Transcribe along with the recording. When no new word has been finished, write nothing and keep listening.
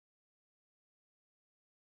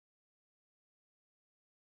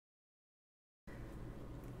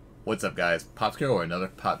What's up, guys? Pop's here with another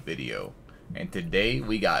Pop video. And today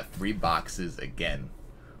we got 3 boxes again.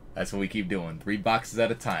 That's what we keep doing. 3 boxes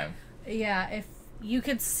at a time. Yeah, if you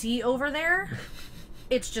could see over there,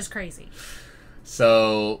 it's just crazy.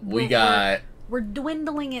 So we're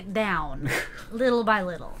dwindling it down little by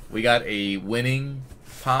little. We got a winning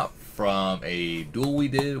pop from a duel we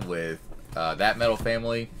did with That Metal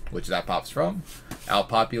Family, which that pop's from,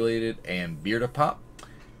 Outpopulated, and Bearded Pop.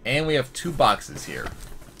 And we have 2 boxes here.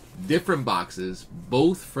 Different boxes,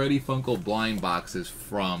 both Freddy Funko blind boxes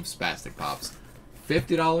from Spastic Pops.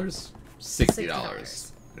 $50,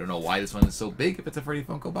 $60. I don't know why this one is so big if it's a Freddy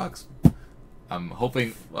Funko box. I'm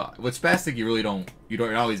hoping, well, with Spastic you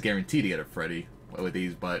don't always guarantee to get a Freddy with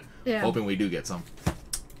these, but yeah, hoping we do get some.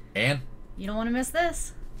 And you don't want to miss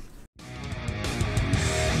this.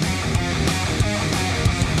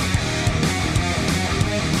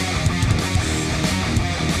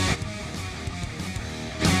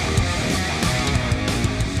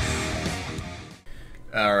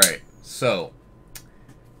 Alright, so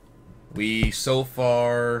we so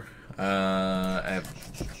far have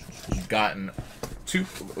gotten 2.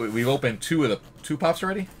 We've opened 2 of the 2 pops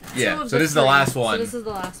already? Yeah, so this is the last one. So this is the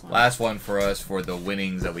last one. Last one for us for the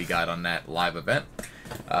winnings that we got on that live event.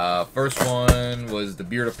 First one was the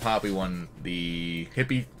Bearded Pop. We won the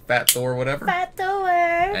Hippie Fat Thor, whatever. Fat Thor!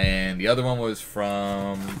 And the other one was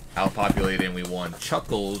from Outpopulated, and we won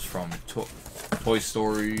Chuckles from Toy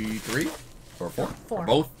Story 3? Or 4? 4. Or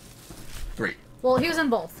both? 3. Well, he was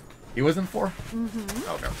in both. He was in 4?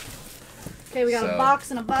 Mm-hmm. Okay. Okay, we got a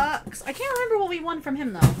box and a box. I can't remember what we won from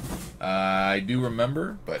him, though. I do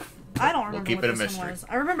remember, but I don't remember. We'll keep what it a this mystery. one was.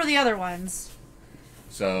 I remember the other ones.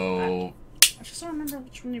 So I just don't remember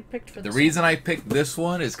which one you picked for this. The reason I picked this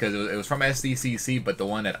one is because it was from SDCC, but the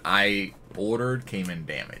one that I ordered came in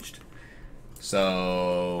damaged.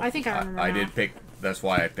 So I think I remember. I did pick. That's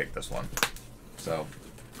why I picked this one. So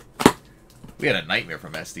we had a nightmare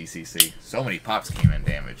from SDCC. So many pops came in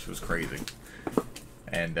damaged. It was crazy.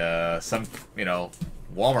 And some,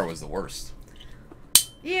 Walmart was the worst.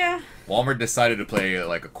 Yeah. Walmart decided to play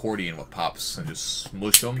like accordion with pops and just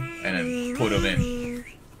smush them and then put them in.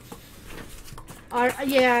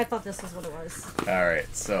 Yeah, I thought this was what it was.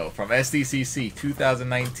 Alright, so from SDCC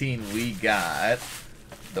 2019, we got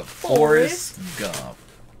the Forrest Gump.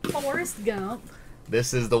 Forrest Gump.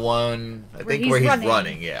 This is the one, I think, where he's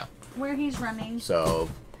running, yeah. Where he's running. So,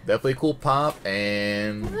 definitely a cool pop,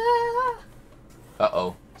 and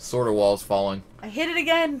uh-oh, sort of wall's falling. I hit it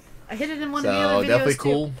again. I hit it in one of the other videos, definitely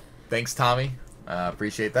cool. Too. Thanks, Tommy.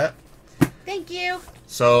 Appreciate that. Thank you.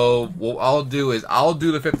 So, what I'll do is I'll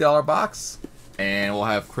do the $50 box, and we'll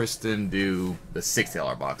have Kristen do the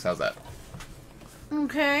 $60 box. How's that?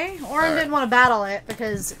 Okay. Oren didn't want to battle it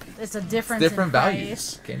because it's a difference different in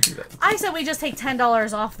values. price. Can't do that. I said we just take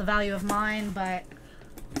 $10 off the value of mine, but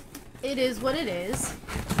it is what it is.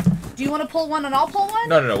 Do you want to pull one and I'll pull one?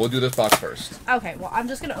 No. We'll do this box first. Okay. Well, I'm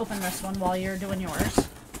just gonna open this one while you're doing yours.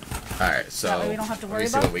 All right. So that way we don't have to worry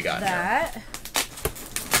about what we got that. Here.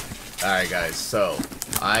 All right, guys. So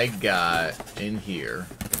I got in here.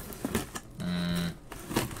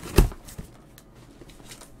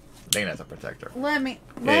 I think that's a protector. Let me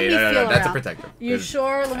feel no, that's a around. protector. You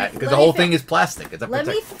sure? Because the whole thing is plastic. It's a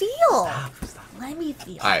protector. Let me feel. Stop. Let me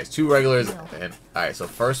feel. All right, 2 regulars. And all right, so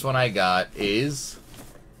first one I got is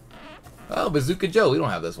Bazooka Joe. We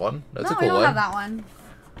don't have this one. That's a cool one. No, we don't have that one.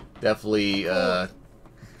 Definitely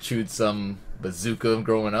chewed some bazooka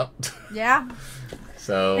growing up. Yeah.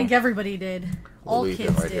 So I think everybody did. All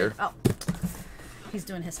kids did. Here. Oh. He's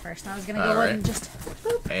doing his first. I was gonna go ahead and just.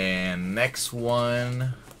 Boop. And next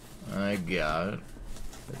one I got.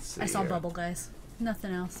 Let's see. I saw bubble, guys.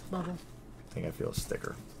 Nothing else. Bubble. I think I feel a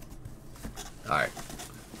sticker. All right,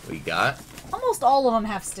 we got. Almost all of them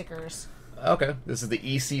have stickers. Okay, this is the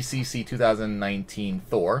ECCC 2019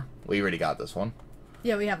 Thor. We already got this one.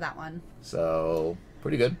 Yeah, we have that one. So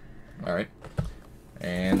pretty good. All right,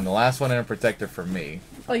 and the last one in a protector for me.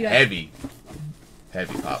 Oh, you have heavy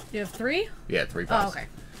pop. You have 3? Yeah, 3 pops. Oh, okay.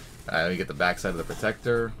 All right, let me get the back side of the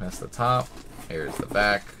protector. That's the top. Here's the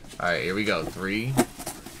back. All right, here we go. 3,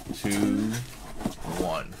 2,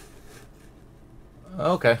 1.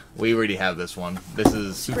 Okay, we already have this one. This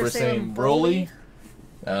is Super Saiyan Broly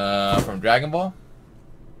from Dragon Ball.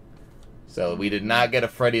 So we did not get a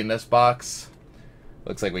Freddy in this box.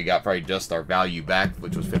 Looks like we got probably just our value back,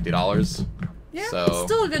 which was $50. Yeah, so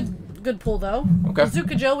still a good pull though. Okay.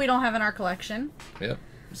 Bazooka Joe we don't have in our collection. Yep.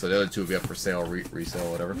 So the other 2 will be up for sale, resale,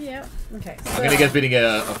 whatever. Yep. Okay. So. I'm gonna guess we didn't get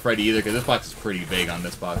a Freddy either because this box is pretty big on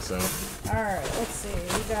this box. So. All right. Let's see.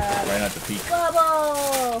 We got. Right at the peak.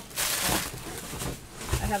 Bubble.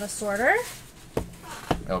 I have a sorter.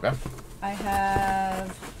 Okay. I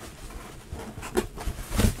have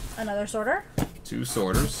another sorter. 2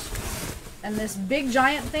 sorters. And this big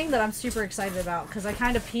giant thing that I'm super excited about because I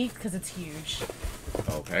kind of peeked because it's huge.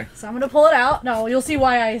 Okay. So I'm going to pull it out. No, you'll see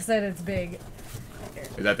why I said it's big.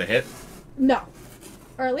 Is that the hit? No.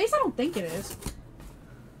 Or at least I don't think it is.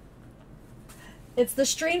 It's the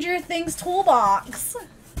Stranger Things toolbox.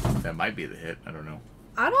 That might be the hit. I don't know.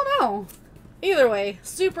 I don't know. Either way,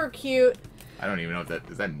 super cute. I don't even know if that...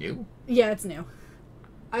 Is that new? Yeah, it's new.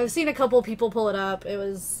 I've seen a couple people pull it up.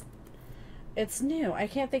 It's new. I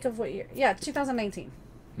can't think of what year. Yeah, 2019.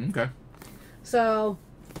 Okay. So...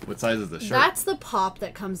 What size is the shirt? That's the pop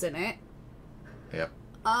that comes in it. Yep.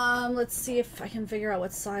 Let's see if I can figure out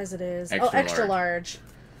what size it is. Extra large.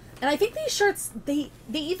 And I think these shirts, they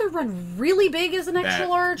either run really big as an extra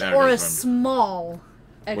large that or a is small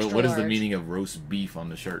extra large. What is the meaning of roast beef on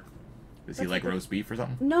the shirt? Does he like roast beef or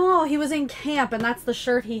something? No, he was in camp and that's the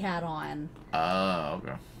shirt he had on. Oh,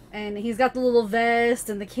 okay. And he's got the little vest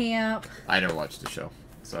and the camp. I never watched the show,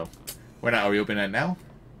 so are we opening it now?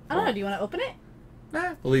 I don't know. Do you want to open it?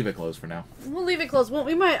 Nah, we'll leave it closed for now. We'll leave it closed. Well,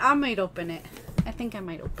 I might open it. I think I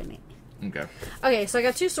might open it. Okay. Okay, so I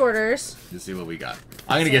got 2 sorters. Let's see what we got.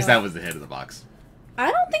 I'm gonna guess that was the hit of the box.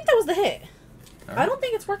 I don't think that was the hit. Right. I don't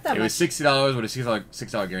think it's worth that much. It was $60 with a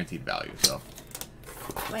 $6 guaranteed value. So.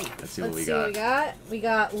 Wait. Let's see what we got. We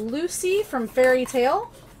got Lucy from Fairy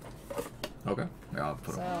Tale. Okay. Yeah, I'll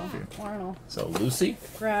put them here. I don't know. So Lucy.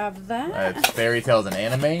 Grab that. It's Fairy Tale's an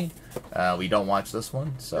anime. We don't watch this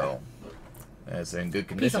one, so it's in good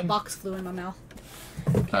condition. Piece of box flew in my mouth.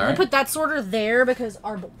 All We'll right. put that sorter there because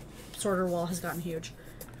our sorter wall has gotten huge.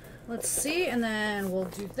 Let's see, and then we'll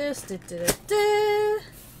do this. What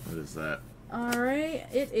is that? Alright,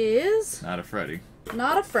 it is Not a Freddy.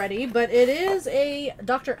 not a Freddy, but it is a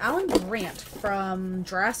Dr. Alan Grant from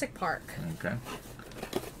Jurassic Park. Okay.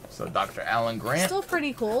 So Dr. Alan Grant. Still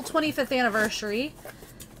pretty cool. 25th anniversary.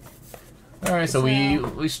 All right, so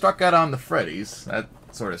we struck out on the Freddys. That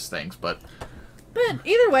sort of stinks, but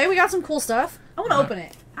either way, we got some cool stuff. I want to open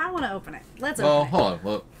it. Let's open it. well, hold on.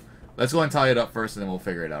 Well, let's go and tie it up first, and then we'll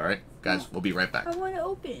figure it out. All right, guys, we'll be right back. I want to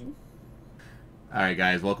open. All right,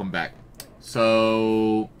 guys, welcome back.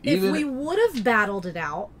 So If we would have battled it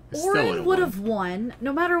out, Still Oren would have won,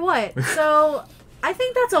 no matter what. So I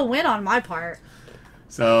think that's a win on my part.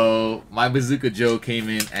 So my Bazooka Joe came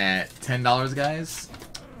in at $10, guys.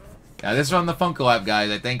 Now this is on the Funko app, guys.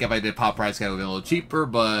 I think if I did pop price, it would be a little cheaper,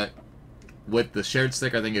 but with the shared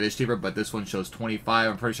sticker, I think it is cheaper. But this one shows 25.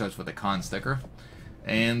 I'm pretty sure it's with the con sticker.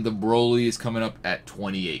 And the Broly is coming up at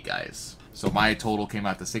 28, guys. So my total came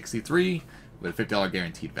out to 63 with a $50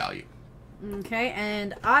 guaranteed value. Okay,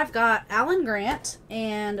 and I've got Alan Grant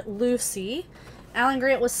and Lucy. Alan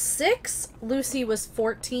Grant was 6, Lucy was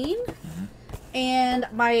 14. And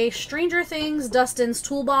my Stranger Things Dustin's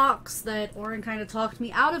Toolbox that Oren kind of talked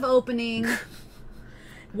me out of opening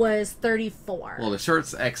was 34. Well, the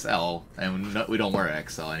shirt's XL, and we don't wear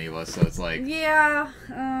XL, any of us, so it's like... Yeah.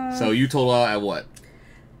 So you total out at what?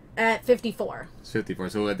 At 54. It's 54.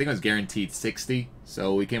 So I think it was guaranteed 60.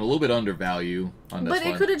 So we came a little bit under value on this one. But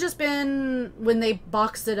it could have just been when they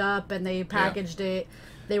boxed it up and they packaged it,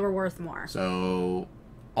 they were worth more. So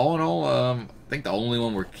all in all, I think the only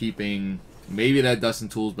one we're keeping, maybe that Dustin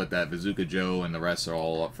Tools, but that Bazooka Joe and the rest are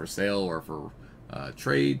all up for sale or for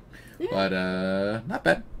trade. Yeah. But not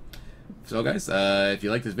bad. So guys, if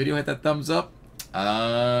you like this video, hit that thumbs up.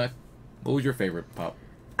 What was your favorite pop?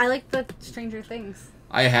 I like the Stranger Things.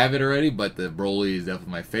 I have it already, but the Broly is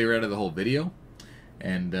definitely my favorite out of the whole video.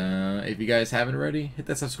 And if you guys haven't already, hit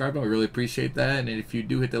that subscribe button. We really appreciate that. And if you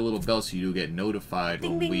do, hit that little bell so you do get notified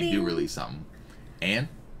when we do release something. And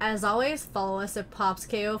as always, follow us at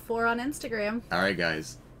PopsKO4 on Instagram. Alright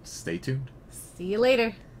guys, stay tuned. See you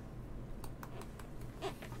later.